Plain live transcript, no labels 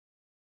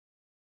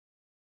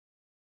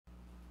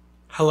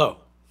Hello,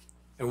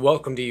 and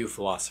welcome to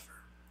uPhilosophy.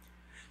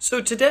 So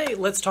today,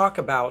 let's talk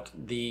about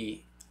the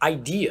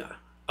idea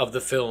of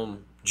the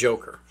film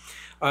Joker.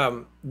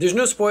 There's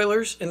no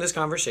spoilers in this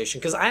conversation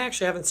because I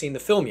actually haven't seen the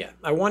film yet.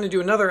 I want to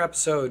do another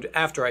episode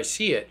after I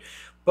see it,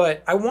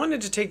 but I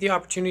wanted to take the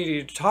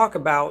opportunity to talk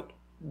about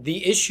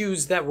the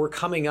issues that were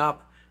coming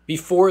up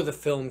before the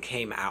film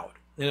came out.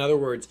 In other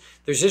words,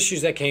 there's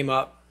issues that came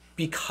up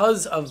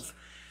because of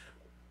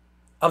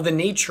the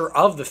nature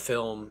of the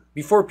film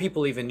before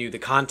people even knew the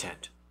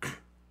content.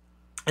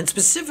 And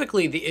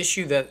specifically, the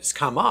issue that's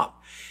come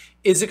up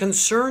is a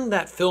concern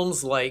that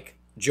films like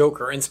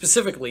Joker, and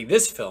specifically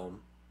this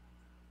film,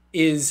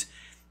 is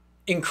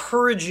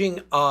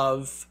encouraging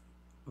of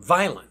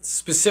violence,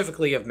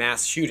 specifically of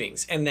mass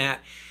shootings, and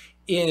that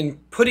in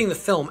putting the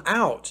film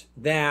out,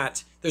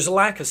 that there's a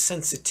lack of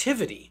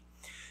sensitivity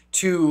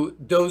to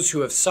those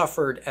who have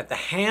suffered at the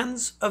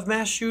hands of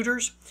mass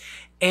shooters,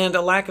 and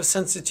a lack of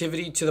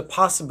sensitivity to the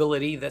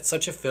possibility that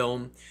such a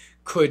film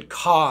could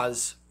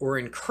cause or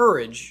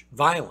encourage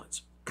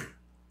violence.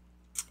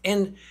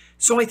 And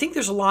so I think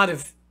there's a lot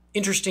of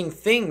interesting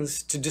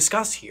things to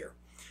discuss here.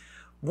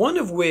 One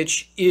of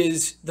which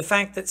is the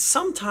fact that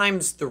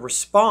sometimes the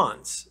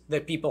response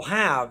that people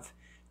have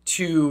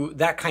to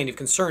that kind of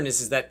concern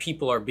is that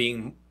people are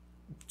being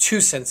too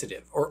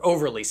sensitive or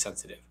overly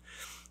sensitive.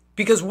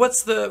 Because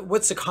what's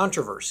the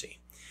controversy?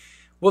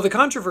 Well, the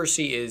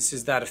controversy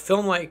is that a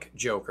film like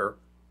Joker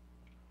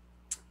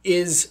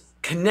is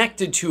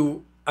connected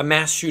to a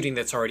mass shooting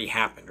that's already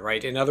happened,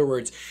 right? In other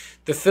words,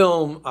 the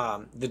film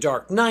The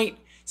Dark Knight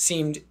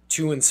seemed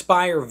to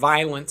inspire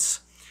violence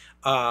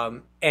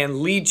and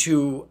lead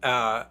to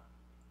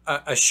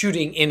a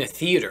shooting in a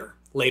theater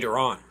later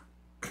on.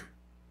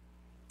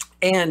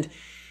 And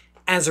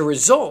as a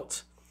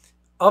result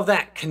of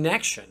that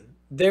connection,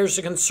 there's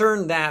a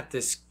concern that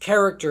this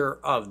character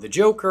of the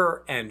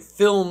Joker and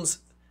films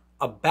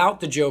about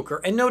the Joker,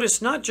 and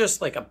notice not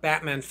just like a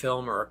Batman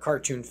film or a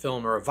cartoon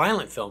film or a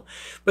violent film,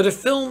 but a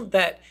film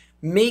that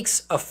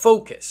makes a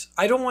focus.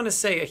 I don't want to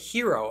say a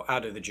hero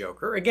out of the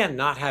Joker, again,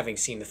 not having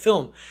seen the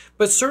film,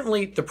 but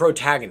certainly the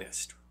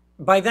protagonist.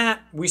 By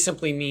that, we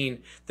simply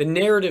mean the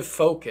narrative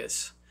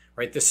focus,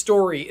 right? The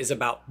story is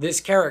about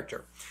this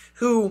character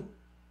who,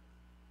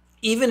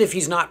 even if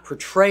he's not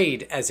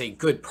portrayed as a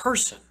good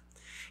person,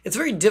 it's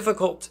very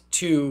difficult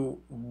to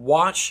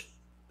watch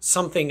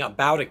something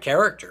about a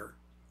character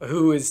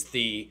who is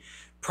the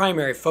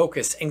primary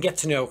focus and get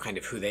to know kind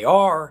of who they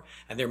are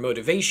and their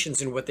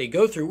motivations and what they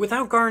go through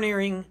without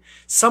garnering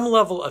some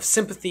level of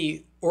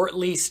sympathy or at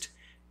least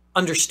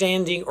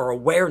understanding or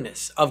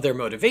awareness of their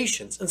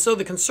motivations. And so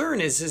the concern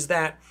is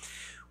that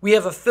we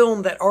have a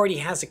film that already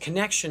has a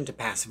connection to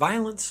past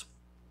violence,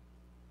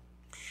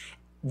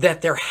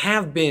 that there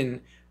have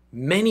been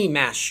many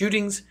mass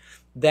shootings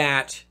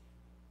that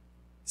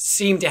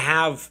seem to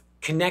have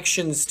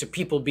connections to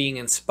people being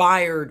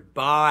inspired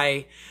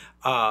by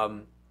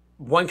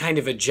one kind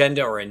of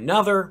agenda or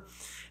another.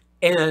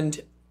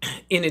 And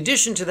in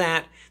addition to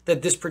that,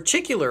 that this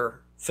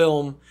particular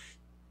film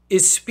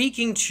is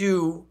speaking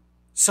to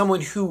someone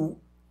who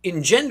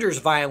engenders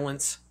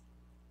violence,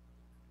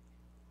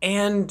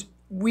 and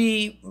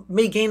we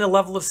may gain a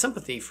level of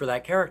sympathy for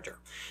that character.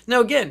 Now,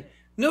 again,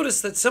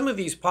 notice that some of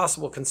these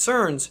possible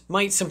concerns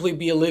might simply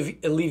be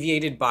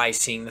alleviated by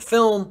seeing the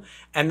film,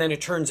 and then it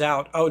turns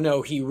out, oh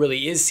no, he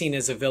really is seen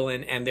as a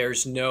villain, and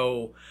there's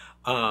no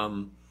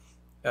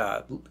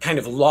kind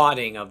of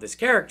lauding of this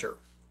character.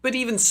 But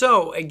even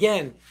so,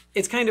 again,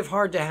 it's kind of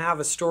hard to have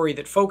a story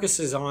that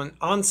focuses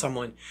on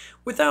someone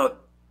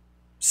without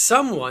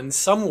someone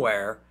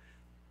somewhere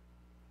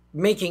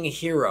making a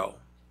hero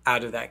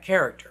out of that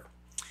character.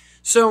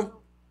 So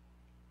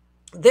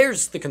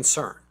there's the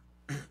concern.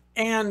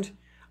 And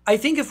I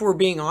think if we're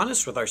being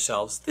honest with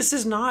ourselves, this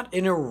is not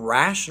an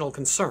irrational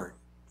concern,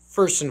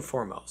 first and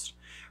foremost,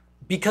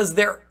 because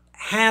there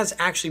has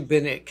actually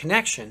been a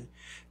connection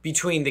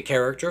between the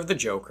character of the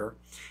Joker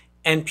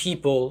and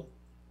people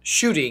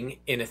shooting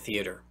in a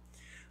theater.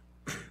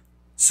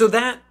 So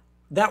that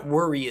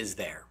worry is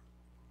there.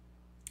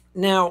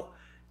 Now,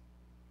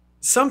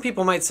 some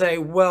people might say,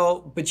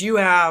 well, but you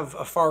have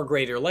a far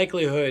greater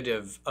likelihood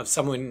of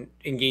someone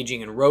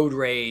engaging in road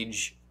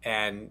rage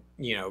and,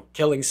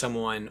 killing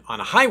someone on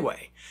a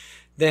highway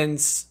than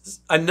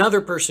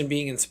another person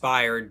being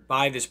inspired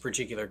by this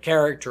particular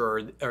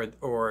character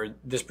or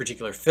this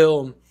particular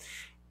film.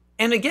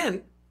 And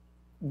again,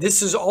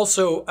 this is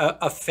also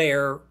a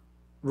fair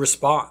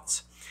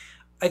response.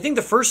 I think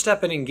the first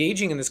step in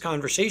engaging in this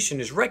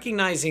conversation is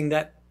recognizing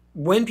that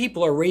when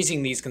people are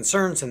raising these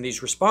concerns and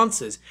these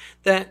responses,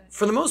 that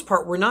for the most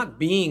part, we're not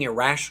being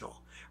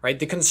irrational, right?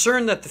 The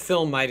concern that the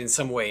film might in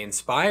some way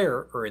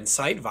inspire or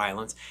incite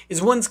violence is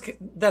one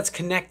that's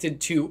connected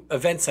to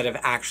events that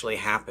have actually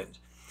happened.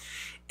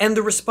 And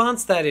the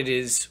response that it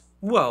is,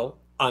 well,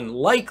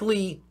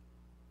 unlikely,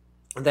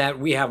 that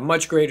we have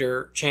much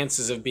greater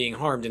chances of being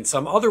harmed in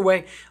some other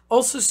way,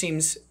 also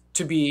seems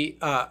to be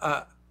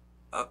a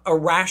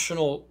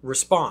rational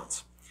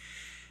response.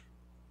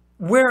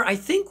 Where I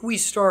think we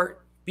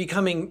start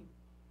becoming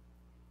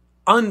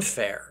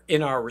unfair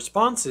in our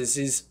responses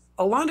is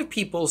a lot of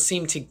people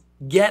seem to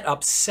get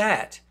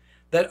upset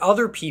that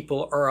other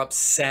people are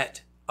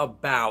upset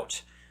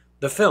about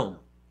the film.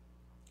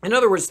 In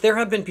other words, there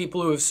have been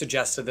people who have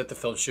suggested that the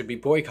film should be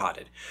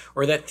boycotted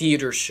or that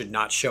theaters should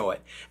not show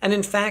it. And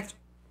in fact,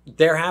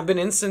 there have been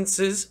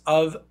instances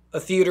of a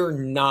theater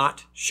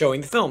not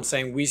showing the film,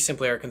 saying we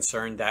simply are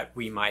concerned that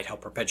we might help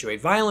perpetuate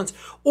violence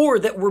or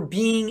that we're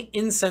being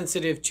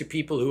insensitive to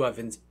people who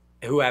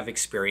have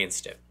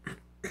experienced it.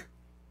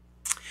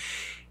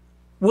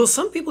 Well,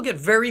 some people get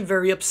very,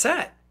 very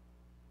upset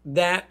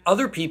that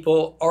other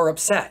people are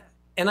upset.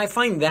 And I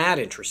find that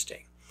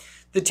interesting.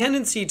 The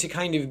tendency to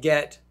kind of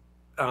get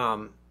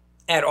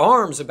at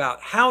arms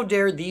about how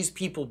dare these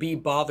people be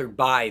bothered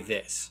by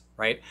this,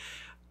 right?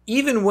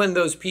 Even when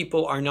those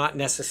people are not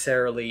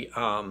necessarily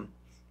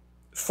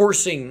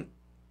forcing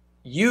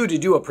you to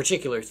do a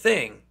particular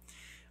thing,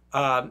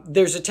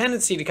 there's a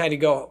tendency to kind of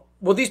go,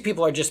 well, these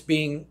people are just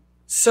being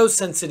so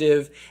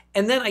sensitive.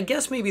 And then I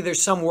guess maybe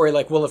there's some worry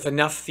like, well, if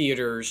enough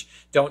theaters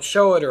don't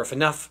show it or if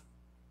enough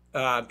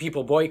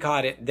people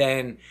boycott it,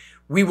 then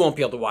we won't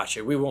be able to watch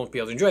it. We won't be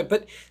able to enjoy it.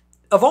 But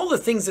of all the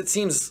things that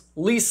seems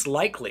least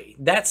likely,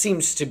 that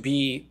seems to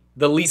be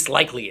the least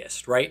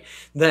likeliest, right?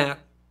 That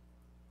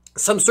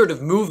some sort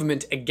of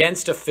movement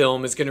against a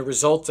film is going to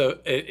result in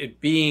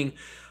it being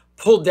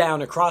pulled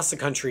down across the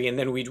country and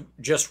then we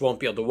just won't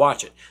be able to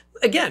watch it.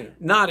 Again,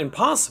 not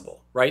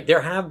impossible, right?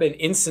 There have been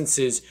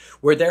instances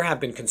where there have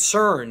been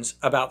concerns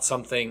about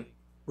something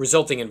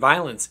resulting in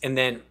violence and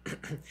then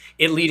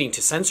it leading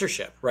to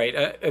censorship,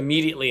 right?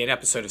 Immediately an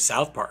episode of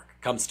South Park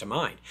comes to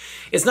mind.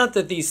 It's not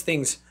that these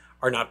things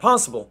are not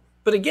possible,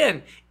 but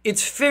again,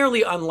 it's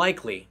fairly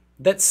unlikely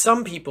that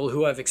some people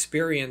who have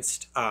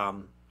experienced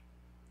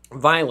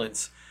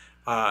violence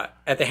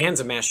at the hands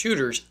of mass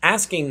shooters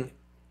asking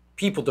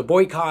people to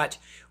boycott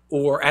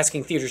or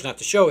asking theaters not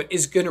to show it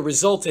is going to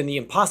result in the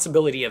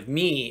impossibility of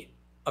me,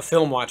 a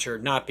film watcher,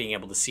 not being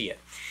able to see it.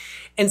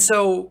 And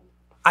so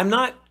I'm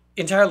not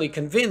entirely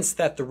convinced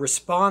that the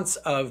response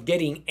of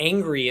getting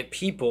angry at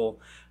people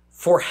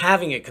for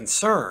having a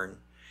concern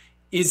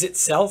is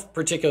itself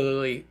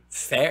particularly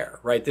fair,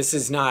 right? This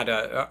is not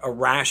a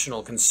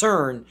rational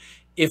concern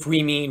if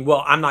we mean,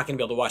 well, I'm not going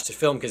to be able to watch the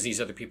film because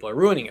these other people are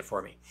ruining it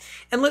for me.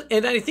 And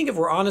I think if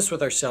we're honest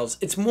with ourselves,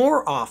 it's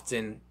more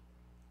often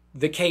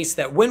the case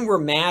that when we're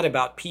mad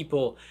about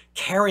people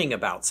caring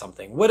about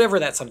something, whatever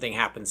that something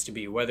happens to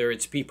be, whether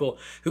it's people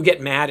who get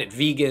mad at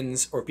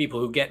vegans or people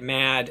who get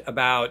mad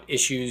about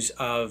issues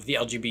of the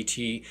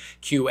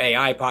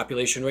LGBTQAI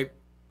population, right?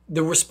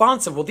 The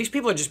response of, well, these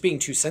people are just being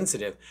too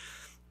sensitive.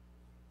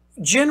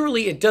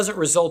 Generally, it doesn't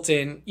result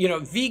in,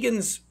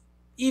 vegans,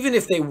 even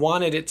if they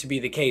wanted it to be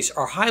the case,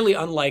 are highly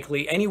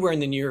unlikely anywhere in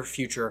the near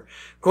future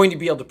going to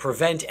be able to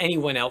prevent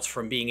anyone else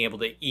from being able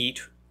to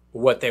eat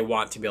what they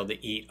want to be able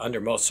to eat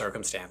under most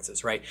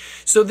circumstances, right?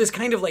 So this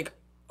kind of like,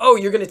 oh,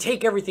 you're going to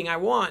take everything I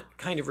want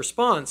kind of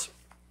response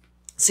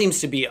seems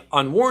to be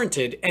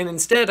unwarranted. And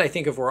instead, I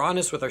think if we're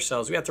honest with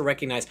ourselves, we have to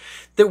recognize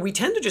that we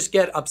tend to just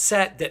get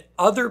upset that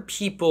other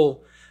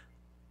people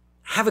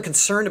have a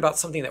concern about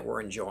something that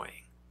we're enjoying.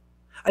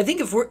 I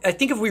think if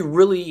we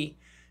really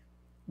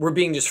were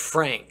being just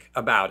frank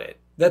about it,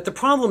 that the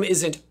problem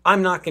isn't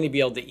I'm not going to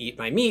be able to eat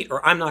my meat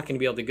or I'm not going to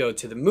be able to go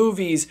to the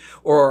movies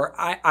or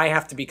I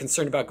have to be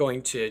concerned about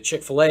going to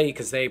Chick-fil-A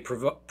because they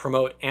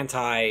promote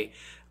anti-gay,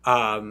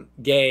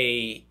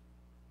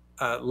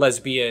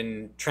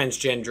 lesbian,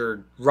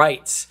 transgender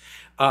rights.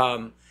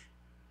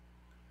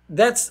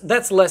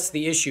 That's less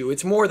the issue.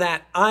 It's more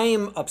that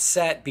I'm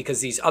upset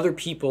because these other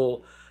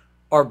people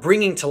are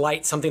bringing to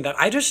light something that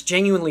I just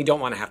genuinely don't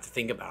want to have to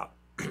think about.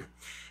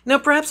 Now,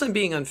 perhaps I'm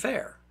being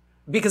unfair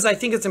because I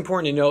think it's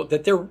important to note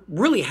that there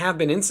really have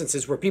been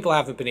instances where people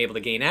haven't been able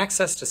to gain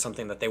access to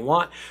something that they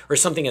want or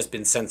something has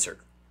been censored.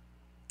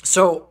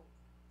 So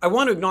I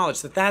want to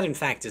acknowledge that that in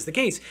fact is the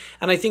case.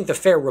 And I think the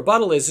fair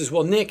rebuttal is,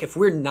 well, Nick, if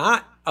we're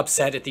not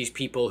upset at these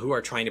people who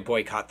are trying to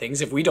boycott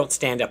things, if we don't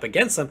stand up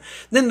against them,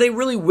 then they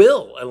really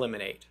will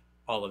eliminate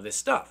all of this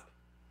stuff.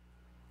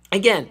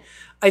 Again,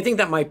 I think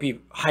that might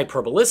be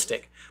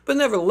hyperbolistic, but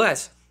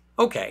nevertheless,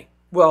 okay,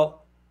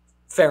 well,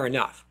 fair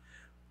enough.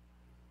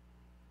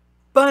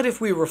 But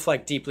if we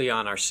reflect deeply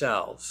on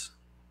ourselves,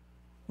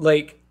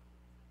 like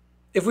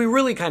if we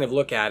really kind of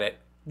look at it,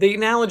 the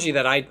analogy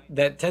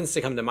that tends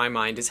to come to my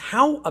mind is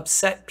how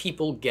upset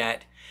people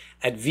get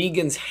at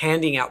vegans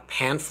handing out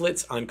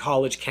pamphlets on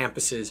college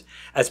campuses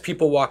as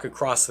people walk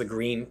across the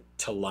green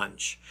to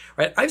lunch,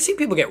 right? I've seen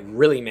people get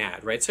really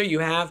mad, right? So you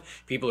have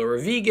people who are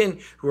vegan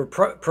who are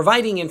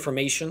providing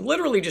information,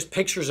 literally just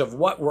pictures of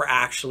what we're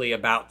actually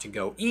about to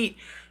go eat.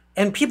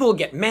 And people will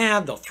get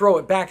mad, they'll throw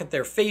it back at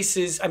their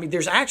faces. I mean,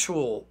 there's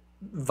actual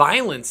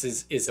violence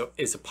is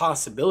a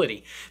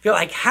possibility. Feel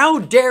like, how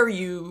dare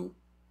you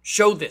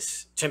show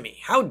this to me?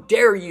 How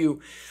dare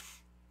you?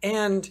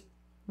 And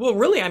well,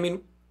 really, I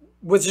mean,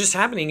 what's just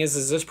happening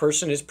is this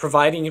person is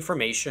providing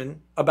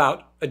information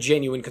about a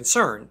genuine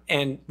concern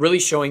and really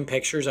showing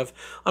pictures of,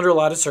 under a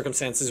lot of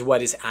circumstances,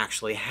 what is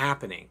actually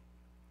happening.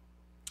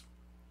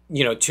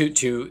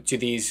 to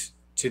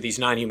these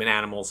non-human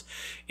animals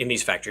in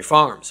these factory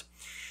farms.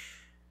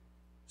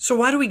 So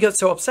why do we get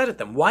so upset at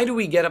them? Why do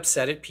we get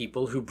upset at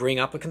people who bring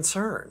up a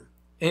concern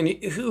and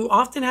who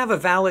often have a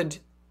valid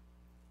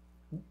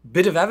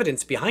bit of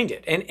evidence behind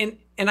it?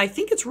 And I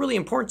think it's really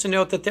important to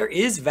note that there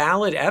is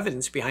valid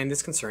evidence behind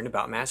this concern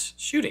about mass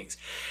shootings.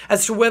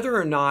 As to whether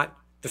or not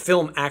the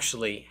film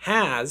actually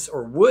has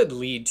or would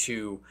lead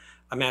to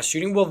a mass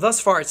shooting, well, thus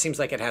far it seems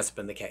like it has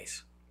been the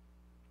case.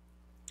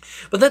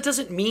 But that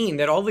doesn't mean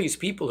that all these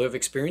people who have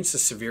experienced a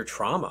severe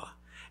trauma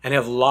and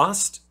have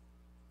lost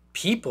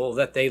people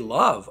that they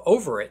love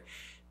over it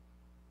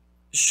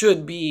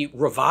should be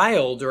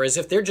reviled, or as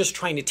if they're just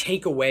trying to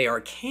take away our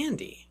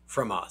candy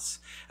from us,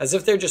 as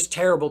if they're just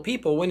terrible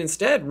people, when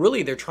instead,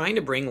 really, they're trying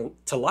to bring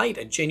to light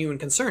a genuine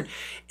concern.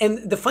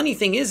 And the funny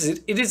thing is,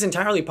 it is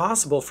entirely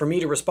possible for me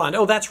to respond,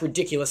 oh, that's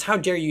ridiculous. How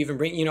dare you even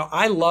bring,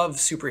 I love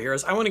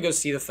superheroes. I want to go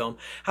see the film.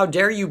 How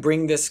dare you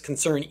bring this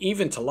concern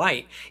even to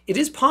light? It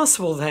is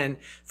possible then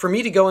for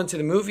me to go into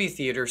the movie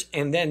theaters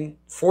and then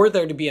for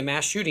there to be a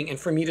mass shooting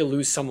and for me to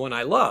lose someone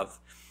I love.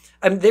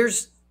 There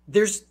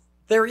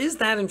is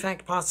that, in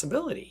fact,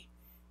 possibility.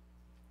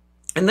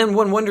 And then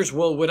one wonders,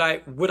 well, would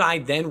I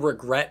then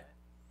regret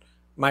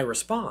my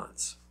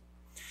response?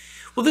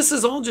 Well, this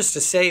is all just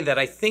to say that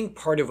I think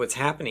part of what's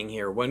happening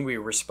here when we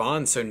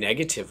respond so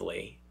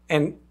negatively,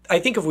 and I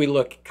think if we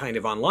look kind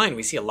of online,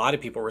 we see a lot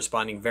of people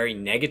responding very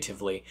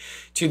negatively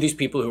to these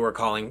people who are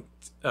calling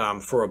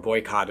for a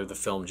boycott of the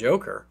film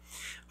Joker.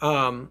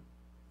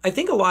 I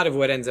think a lot of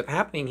what ends up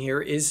happening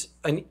here is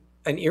an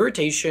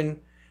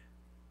irritation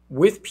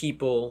with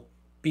people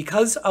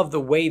because of the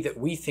way that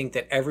we think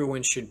that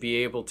everyone should be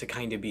able to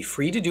kind of be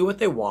free to do what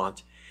they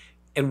want.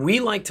 And we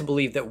like to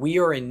believe that we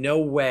are in no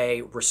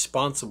way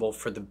responsible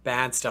for the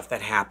bad stuff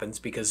that happens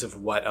because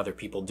of what other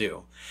people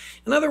do.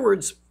 In other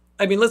words,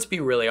 let's be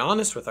really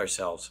honest with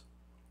ourselves.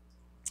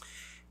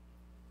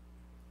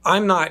 I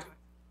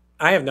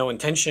have no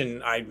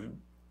intention, I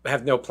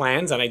have no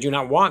plans, and I do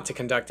not want to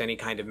conduct any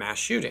kind of mass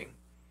shooting.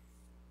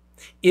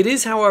 It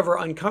is, however,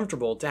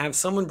 uncomfortable to have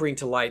someone bring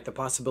to light the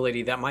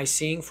possibility that my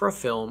seeing for a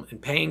film and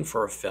paying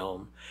for a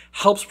film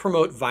helps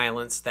promote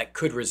violence that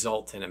could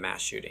result in a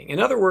mass shooting.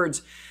 In other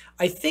words,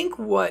 I think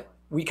what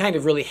we kind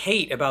of really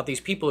hate about these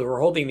people who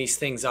are holding these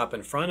things up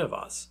in front of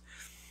us,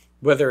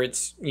 whether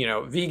it's,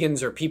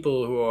 vegans or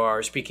people who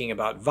are speaking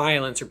about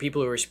violence or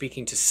people who are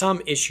speaking to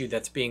some issue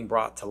that's being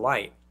brought to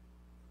light.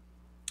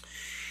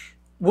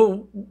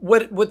 Well,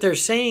 what they're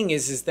saying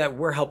is that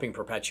we're helping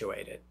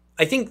perpetuate it.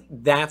 I think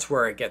that's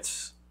where it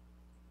gets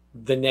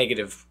the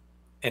negative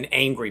and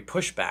angry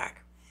pushback.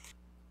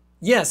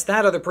 Yes,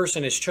 that other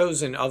person has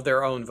chosen of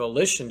their own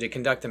volition to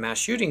conduct a mass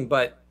shooting,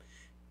 but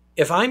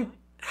if I'm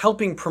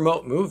helping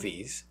promote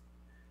movies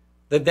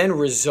that then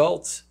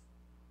result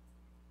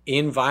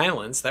in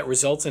violence, that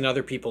results in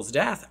other people's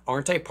death,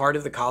 aren't I part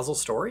of the causal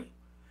story?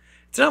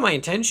 It's not my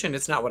intention,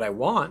 it's not what I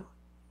want,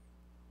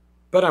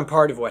 but I'm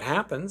part of what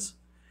happens.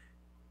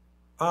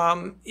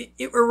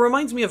 It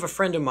reminds me of a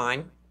friend of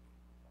mine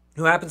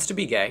who happens to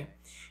be gay,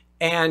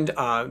 and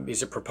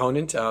he's a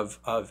proponent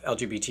of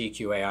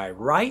LGBTQAI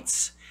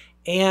rights,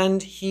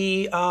 and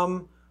he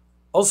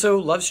also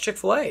loves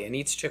Chick-fil-A and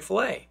eats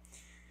Chick-fil-A.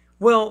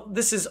 Well,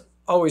 this is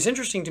always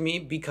interesting to me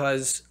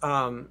because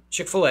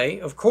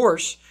Chick-fil-A, of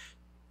course,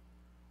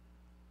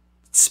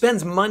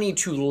 spends money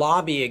to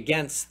lobby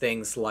against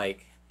things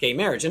like gay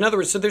marriage. In other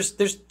words, so there's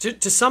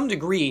to some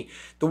degree,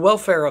 the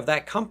welfare of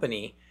that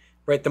company,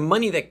 right, the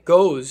money that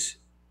goes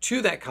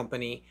to that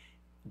company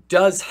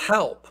does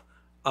help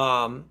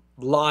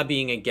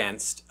lobbying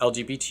against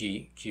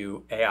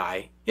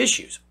LGBTQAI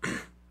issues.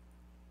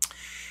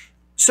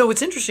 So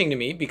it's interesting to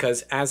me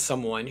because as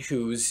someone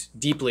who's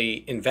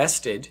deeply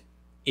invested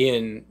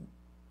in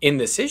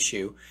this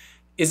issue,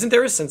 isn't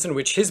there a sense in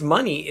which his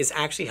money is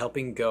actually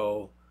helping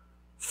go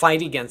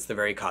fight against the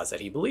very cause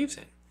that he believes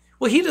in?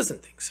 Well, he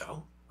doesn't think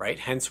so, right?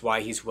 Hence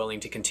why he's willing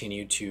to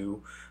continue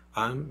to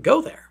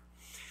go there.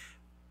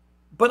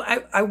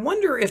 But I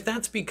wonder if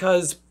that's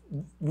because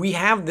we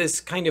have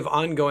this kind of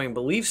ongoing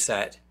belief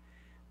set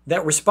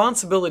that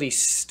responsibility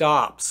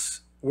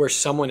stops where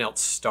someone else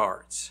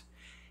starts.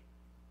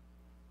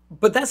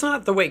 But that's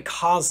not the way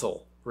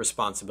causal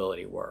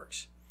responsibility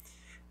works.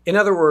 In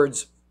other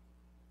words,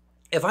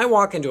 if I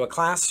walk into a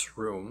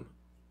classroom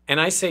and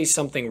I say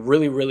something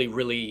really, really,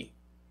 really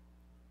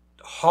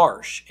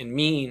harsh and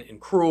mean and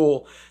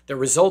cruel that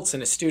results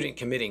in a student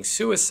committing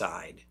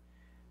suicide,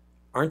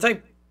 aren't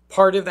I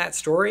part of that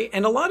story?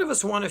 And a lot of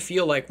us want to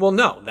feel like, well,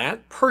 no,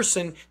 that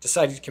person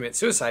decided to commit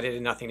suicide. It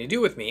had nothing to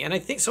do with me. And I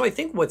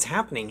think what's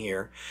happening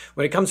here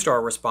when it comes to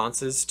our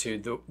responses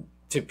to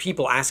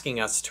people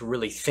asking us to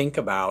really think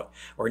about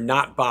or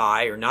not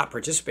buy or not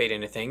participate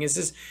in a thing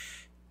is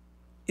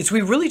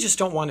we really just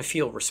don't want to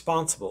feel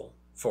responsible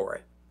for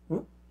it.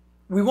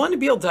 We want to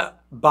be able to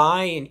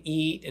buy and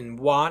eat and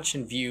watch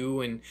and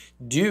view and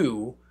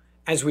do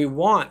as we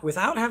want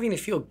without having to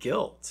feel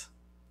guilt,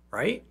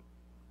 right?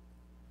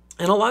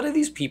 And a lot of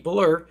these people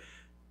are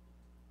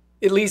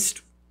at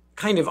least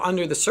kind of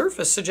under the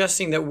surface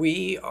suggesting that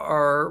we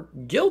are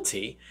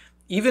guilty,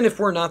 even if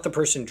we're not the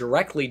person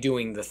directly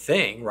doing the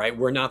thing, right?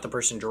 We're not the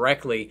person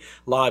directly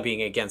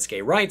lobbying against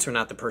gay rights. We're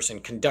not the person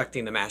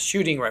conducting the mass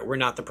shooting, right? We're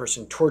not the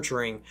person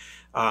torturing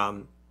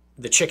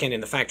the chicken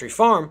in the factory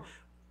farm.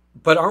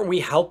 But aren't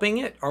we helping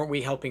it? Aren't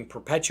we helping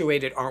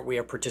perpetuate it? Aren't we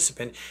a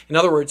participant? In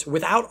other words,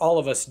 without all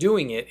of us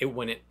doing it, it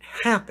wouldn't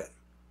happen.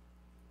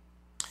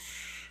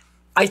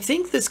 I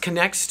think this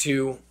connects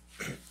to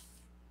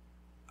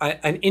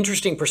an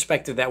interesting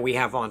perspective that we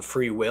have on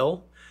free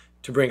will,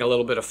 to bring a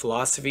little bit of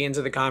philosophy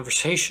into the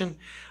conversation.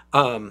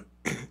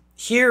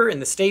 Here in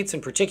the States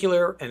in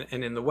particular,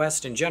 and in the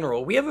West in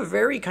general, we have a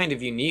very kind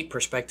of unique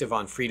perspective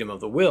on freedom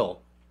of the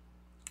will,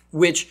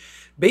 which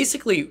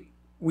basically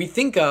we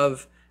think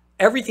of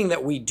everything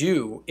that we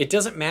do. It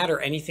doesn't matter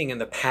anything in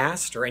the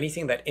past or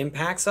anything that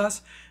impacts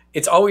us.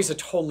 It's always a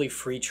totally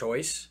free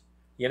choice,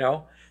 you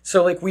know?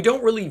 So like, we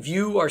don't really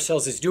view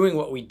ourselves as doing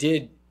what we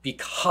did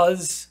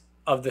because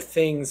of the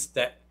things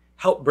that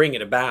help bring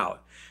it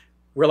about.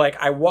 We're like,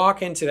 I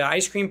walk into the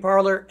ice cream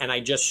parlor and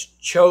I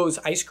just chose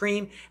ice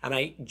cream, and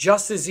I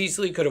just as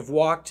easily could have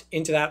walked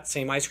into that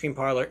same ice cream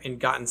parlor and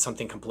gotten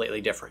something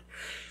completely different.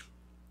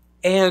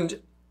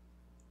 And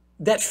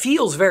that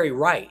feels very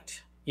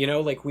right. You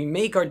know, like, we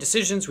make our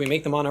decisions, we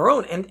make them on our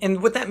own.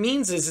 And what that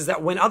means is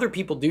that when other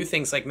people do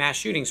things like mass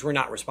shootings, we're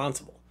not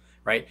responsible,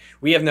 right?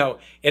 We have no,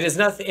 it is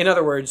nothing. In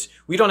other words,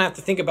 we don't have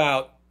to think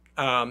about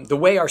the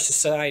way our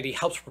society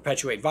helps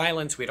perpetuate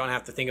violence. We don't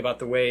have to think about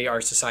the way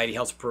our society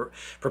helps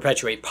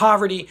perpetuate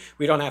poverty.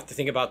 We don't have to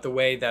think about the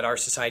way that our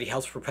society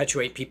helps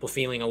perpetuate people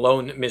feeling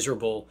alone,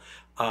 miserable,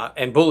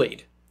 and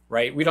bullied,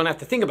 right? We don't have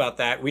to think about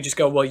that. We just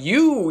go, well,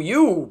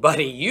 you,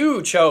 buddy,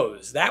 you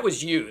chose. That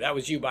was you. That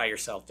was you by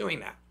yourself doing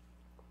that.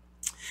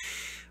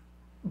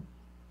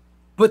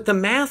 But the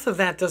math of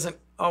that doesn't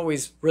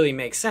always really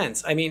make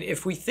sense. I mean,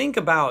 if we think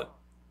about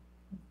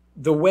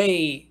the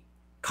way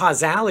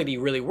causality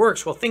really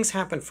works, well, things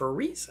happen for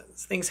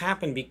reasons. Things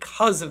happen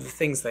because of the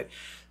things that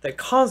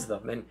cause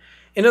them. And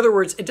in other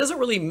words, it doesn't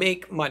really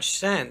make much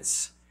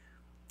sense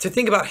to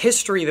think about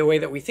history the way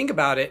that we think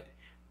about it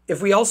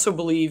if we also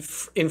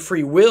believe in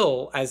free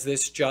will as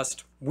this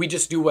we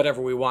just do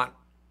whatever we want.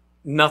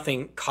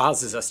 Nothing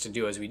causes us to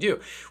do as we do.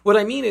 What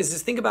I mean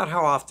is think about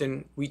how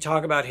often we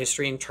talk about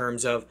history in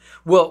terms of,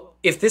 well,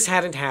 if this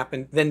hadn't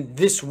happened, then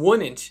this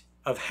wouldn't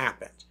have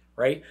happened,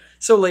 right?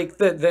 So like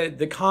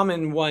the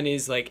common one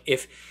is like,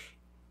 if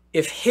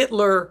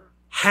Hitler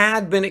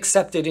had been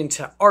accepted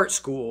into art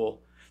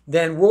school,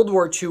 then World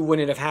War II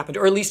wouldn't have happened,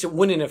 or at least it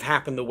wouldn't have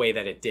happened the way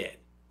that it did,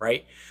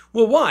 right?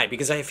 Well, why?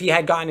 Because if he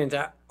had gotten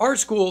into art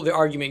school, the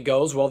argument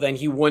goes, well, then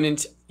he would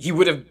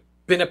have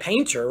been a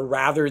painter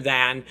rather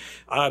than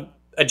a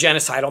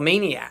genocidal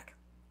maniac.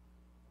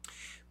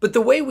 But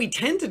the way we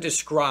tend to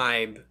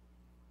describe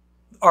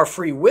our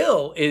free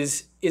will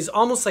is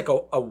almost like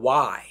a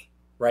Y,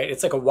 right?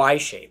 It's like a Y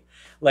shape.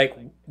 Like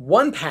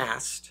my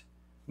past,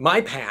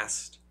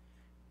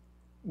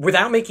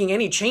 without making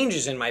any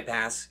changes in my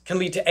past, can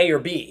lead to A or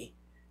B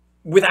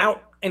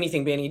without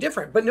anything being any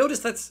different. But notice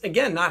that's,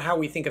 again, not how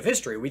we think of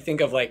history. We think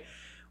of like,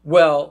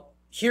 well,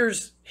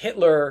 here's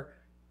Hitler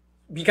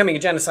becoming a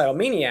genocidal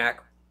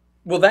maniac.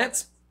 Well,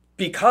 that's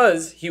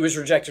because he was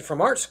rejected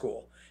from art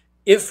school.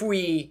 If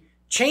we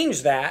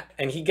change that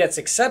and he gets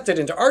accepted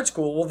into art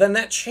school, well, then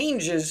that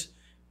changes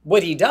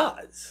what he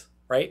does,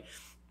 right?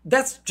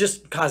 That's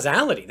just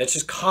causality. That's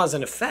just cause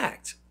and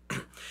effect.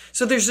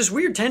 So there's this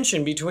weird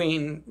tension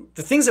between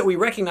the things that we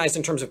recognize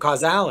in terms of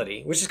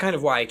causality, which is kind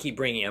of why I keep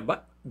bringing it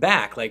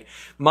back. Like,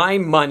 my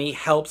money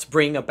helps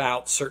bring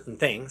about certain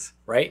things,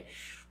 right?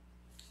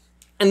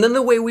 And then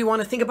the way we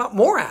want to think about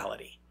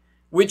morality,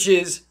 which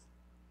is,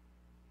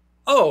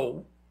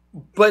 oh,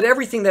 but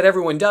everything that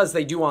everyone does,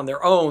 they do on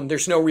their own.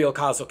 There's no real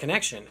causal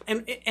connection.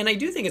 And I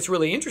do think it's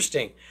really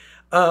interesting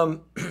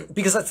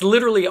because that's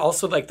literally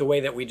also like the way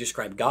that we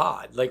describe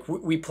God. Like,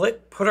 we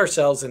put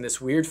ourselves in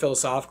this weird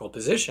philosophical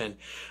position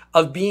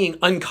of being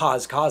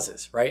uncaused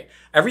causes, right?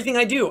 Everything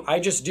I do, I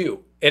just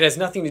do. It has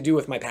nothing to do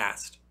with my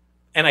past.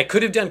 And I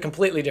could have done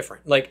completely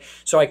different. Like,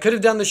 so I could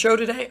have done the show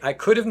today. I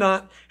could have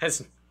not.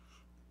 Has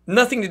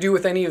nothing to do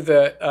with any of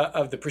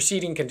the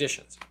preceding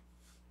conditions.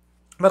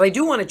 But I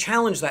do want to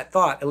challenge that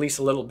thought at least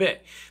a little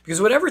bit,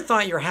 because whatever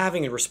thought you're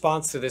having in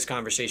response to this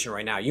conversation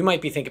right now, you might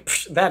be thinking,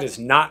 that is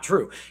not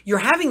true. You're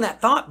having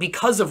that thought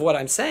because of what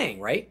I'm saying,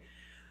 right?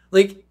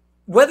 Like,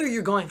 whether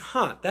you're going,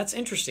 that's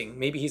interesting,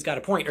 maybe he's got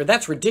a point, or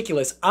that's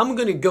ridiculous, I'm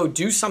going to go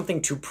do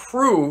something to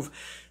prove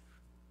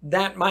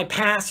that my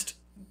past,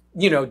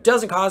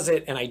 doesn't cause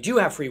it and I do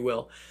have free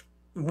will.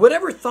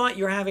 Whatever thought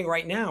you're having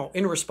right now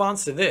in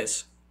response to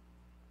this,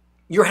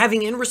 you're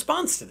having in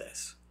response to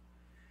this.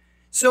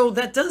 So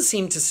that does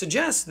seem to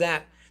suggest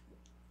that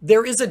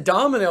there is a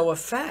domino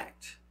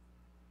effect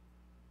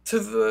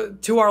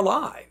to our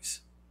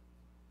lives,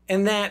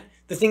 and that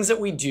the things that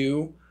we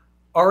do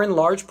are in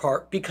large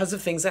part because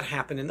of things that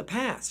happened in the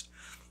past.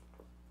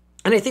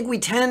 And I think we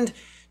tend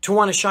to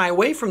want to shy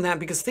away from that,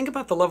 because think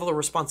about the level of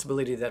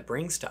responsibility that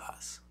brings to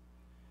us,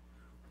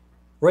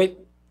 right?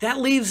 that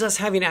leaves us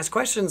having to ask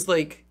questions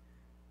like,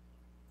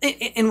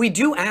 and we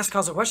do ask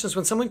causal questions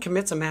when someone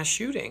commits a mass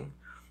shooting.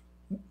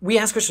 We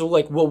ask questions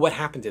like, well, what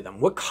happened to them?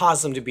 What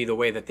caused them to be the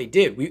way that they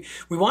did? We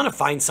want to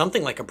find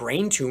something like a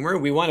brain tumor.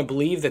 We want to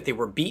believe that they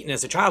were beaten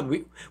as a child.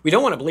 We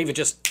don't want to believe it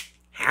just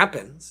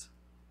happens,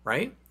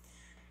 right?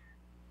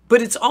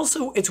 But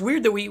it's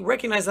weird that we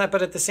recognize that,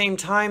 but at the same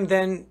time,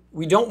 then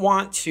we don't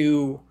want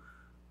to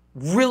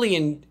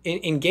really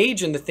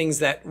engage in the things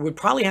that would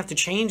probably have to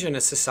change in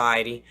a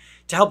society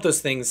to help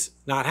those things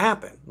not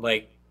happen,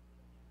 like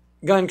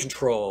gun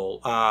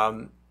control,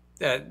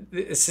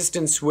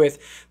 assistance with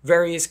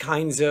various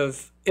kinds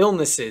of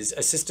illnesses,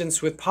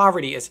 assistance with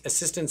poverty,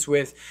 assistance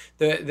with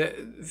the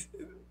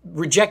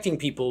rejecting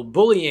people,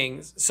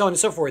 bullying, so on and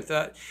so forth.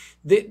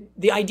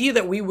 The idea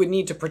that we would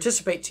need to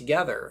participate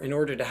together in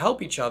order to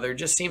help each other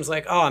just seems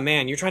like, oh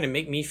man, you're trying to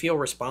make me feel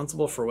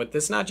responsible for what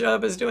this nut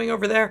job is doing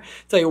over there.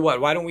 Tell you what,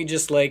 why don't we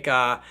just like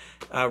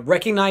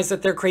recognize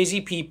that they're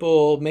crazy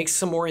people, make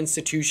some more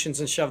institutions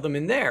and shove them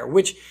in there,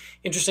 which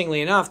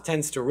interestingly enough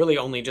tends to really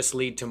only just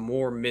lead to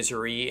more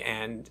misery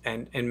and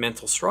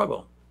mental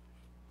struggle.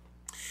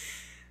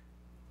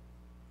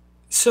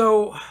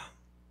 So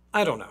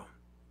I don't know.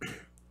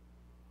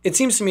 It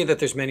seems to me that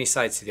there's many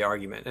sides to the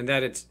argument, and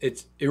that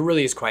it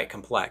really is quite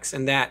complex,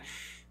 and that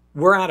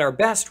we're at our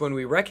best when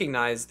we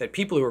recognize that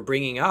people who are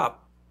bringing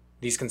up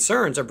these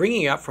concerns are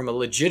bringing up from a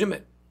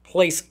legitimate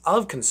place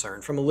of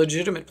concern, from a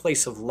legitimate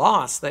place of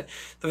loss that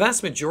the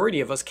vast majority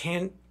of us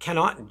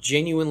cannot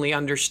genuinely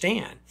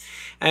understand.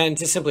 And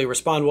to simply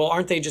respond, well,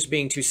 aren't they just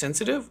being too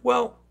sensitive?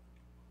 Well,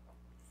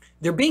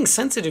 they're being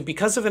sensitive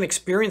because of an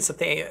experience that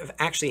they have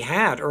actually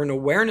had, or an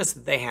awareness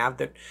that they have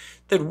that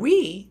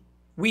we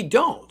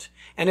don't.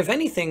 And if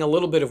anything, a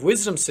little bit of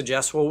wisdom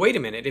suggests, well, wait a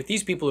minute, if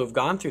these people who have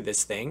gone through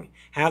this thing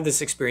have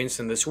this experience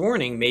and this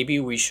warning, maybe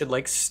we should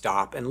like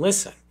stop and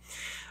listen.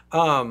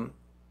 The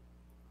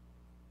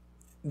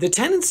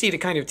tendency to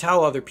kind of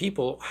tell other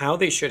people how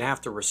they should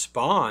have to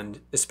respond,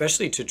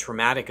 especially to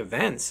traumatic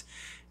events,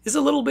 is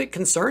a little bit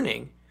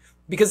concerning,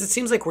 because it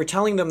seems like we're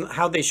telling them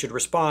how they should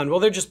respond. Well,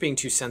 they're just being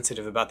too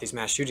sensitive about these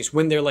mass shootings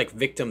when they're like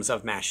victims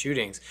of mass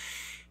shootings.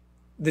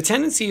 The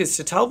tendency is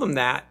to tell them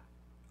that,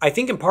 I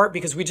think in part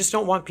because we just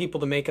don't want people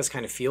to make us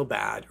kind of feel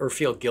bad or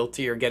feel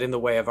guilty or get in the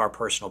way of our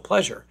personal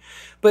pleasure.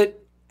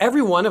 But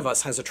every one of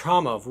us has a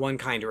trauma of one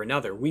kind or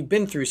another. We've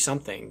been through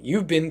something.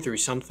 You've been through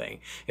something.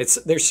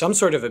 There's some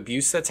sort of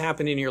abuse that's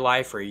happened in your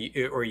life, or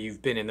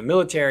you've been in the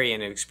military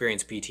and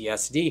experienced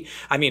PTSD.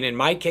 I mean, in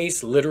my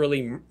case,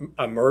 literally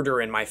a murder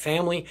in my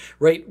family,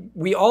 right?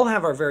 We all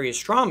have our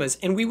various traumas,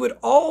 and we would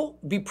all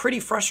be pretty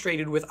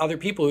frustrated with other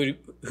people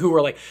who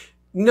are like,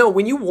 no,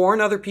 when you warn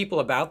other people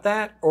about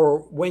that, or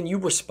when you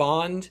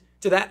respond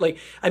to that, like,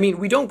 I mean,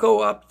 we don't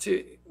go up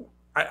to,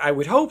 I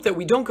would hope that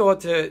we don't go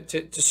up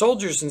to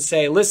soldiers and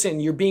say,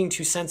 listen, you're being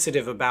too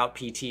sensitive about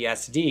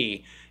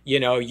PTSD. You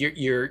know,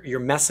 you're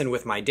messing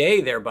with my day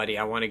there, buddy.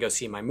 I want to go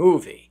see my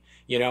movie,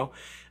 you know?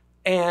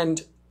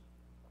 And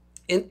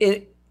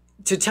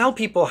to tell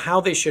people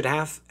how they should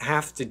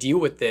have to deal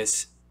with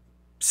this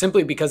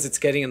simply because it's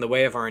getting in the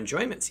way of our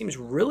enjoyment seems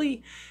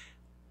really,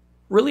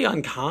 really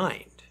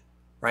unkind.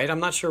 Right?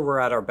 I'm not sure we're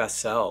at our best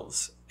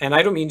selves. And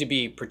I don't mean to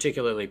be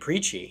particularly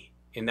preachy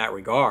in that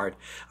regard.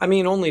 I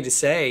mean only to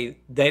say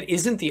that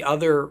isn't the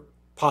other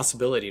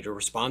possibility to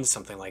respond to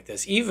something like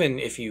this, even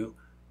if you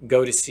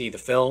go to see the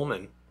film,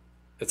 and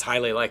it's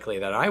highly likely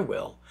that I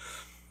will,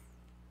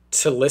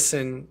 to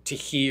listen, to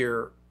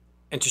hear,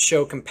 and to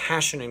show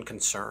compassion and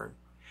concern,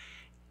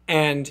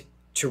 and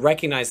to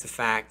recognize the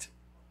fact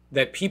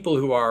that people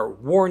who are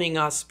warning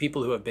us,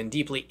 people who have been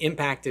deeply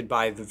impacted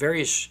by the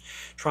various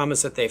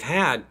traumas that they've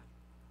had,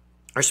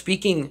 are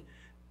speaking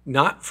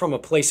not from a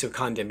place of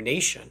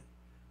condemnation,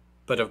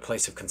 but a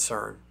place of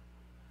concern.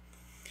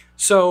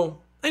 So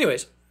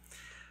anyways,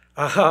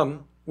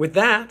 with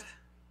that,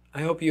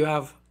 I hope you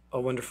have a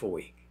wonderful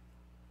week.